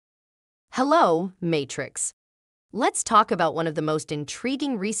Hello, Matrix. Let's talk about one of the most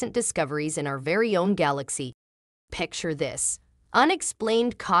intriguing recent discoveries in our very own galaxy. Picture this: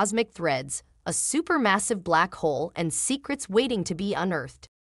 unexplained cosmic threads, a supermassive black hole, and secrets waiting to be unearthed.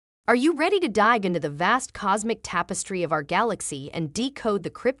 Are you ready to dive into the vast cosmic tapestry of our galaxy and decode the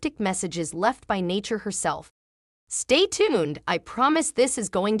cryptic messages left by nature herself? Stay tuned, I promise this is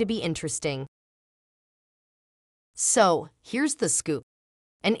going to be interesting. So, here's the scoop.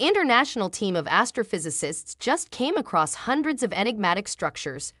 An international team of astrophysicists just came across hundreds of enigmatic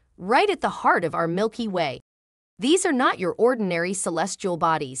structures right at the heart of our Milky Way. These are not your ordinary celestial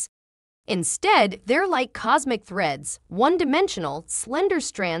bodies. Instead, they're like cosmic threads, one-dimensional, slender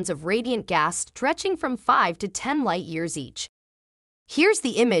strands of radiant gas stretching from 5 to 10 light-years each. Here's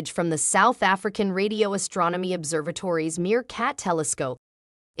the image from the South African Radio Astronomy Observatory's Milky telescope.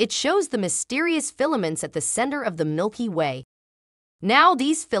 It shows the mysterious filaments at the center of the Milky Way. Now,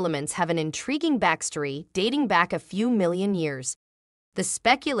 these filaments have an intriguing backstory dating back a few million years. The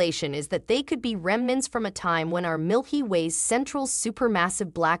speculation is that they could be remnants from a time when our Milky Way's central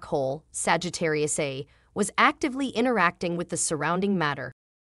supermassive black hole, Sagittarius A, was actively interacting with the surrounding matter.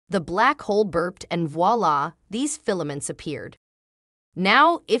 The black hole burped and voila, these filaments appeared.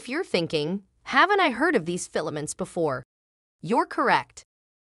 Now, if you're thinking, haven't I heard of these filaments before? You're correct.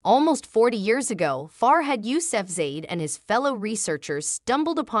 Almost 40 years ago, Farhad Yousafzade and his fellow researchers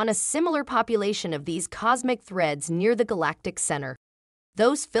stumbled upon a similar population of these cosmic threads near the galactic center.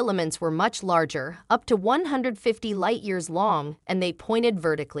 Those filaments were much larger, up to 150 light-years long, and they pointed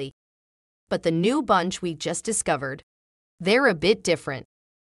vertically. But the new bunch we just discovered, they're a bit different.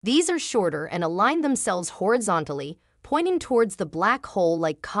 These are shorter and align themselves horizontally, pointing towards the black hole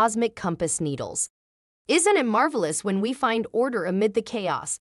like cosmic compass needles. Isn't it marvelous when we find order amid the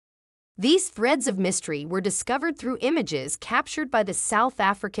chaos? These threads of mystery were discovered through images captured by the South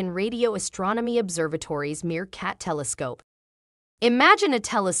African Radio Astronomy Observatory's Milky telescope. Imagine a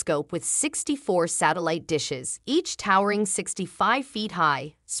telescope with 64 satellite dishes, each towering 65 feet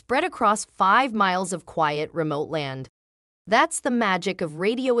high, spread across 5 miles of quiet, remote land. That's the magic of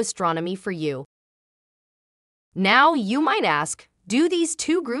radio astronomy for you. Now, you might ask, do these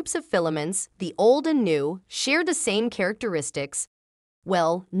two groups of filaments, the old and new, share the same characteristics?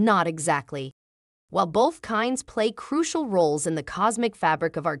 Well, not exactly. While both kinds play crucial roles in the cosmic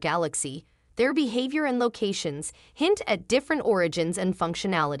fabric of our galaxy, their behavior and locations hint at different origins and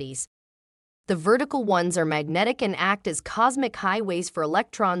functionalities. The vertical ones are magnetic and act as cosmic highways for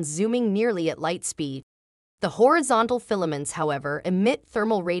electrons zooming nearly at light speed. The horizontal filaments, however, emit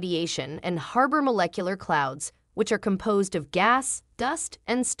thermal radiation and harbor molecular clouds, which are composed of gas, dust,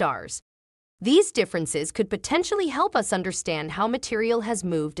 and stars. These differences could potentially help us understand how material has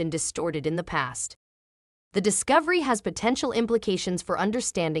moved and distorted in the past. The discovery has potential implications for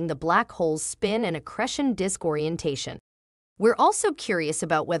understanding the black hole's spin and accretion disk orientation. We're also curious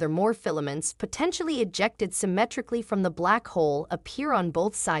about whether more filaments, potentially ejected symmetrically from the black hole, appear on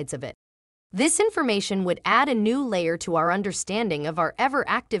both sides of it. This information would add a new layer to our understanding of our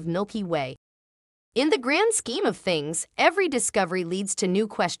ever-active Milky Way. In the grand scheme of things, every discovery leads to new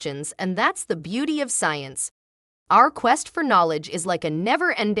questions, and that's the beauty of science. Our quest for knowledge is like a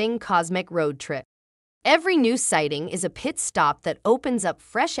never-ending cosmic road trip. Every new sighting is a pit stop that opens up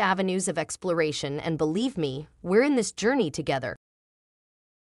fresh avenues of exploration, and believe me, we're in this journey together.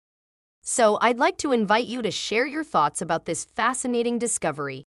 So, I'd like to invite you to share your thoughts about this fascinating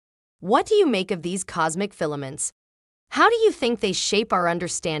discovery. What do you make of these cosmic filaments? How do you think they shape our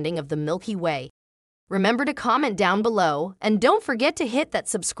understanding of the Milky Way? Remember to comment down below, and don't forget to hit that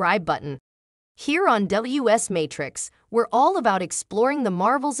subscribe button. Here on WS Matrix, we're all about exploring the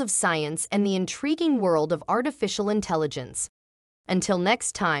marvels of science and the intriguing world of artificial intelligence. Until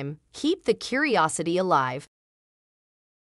next time, keep the curiosity alive.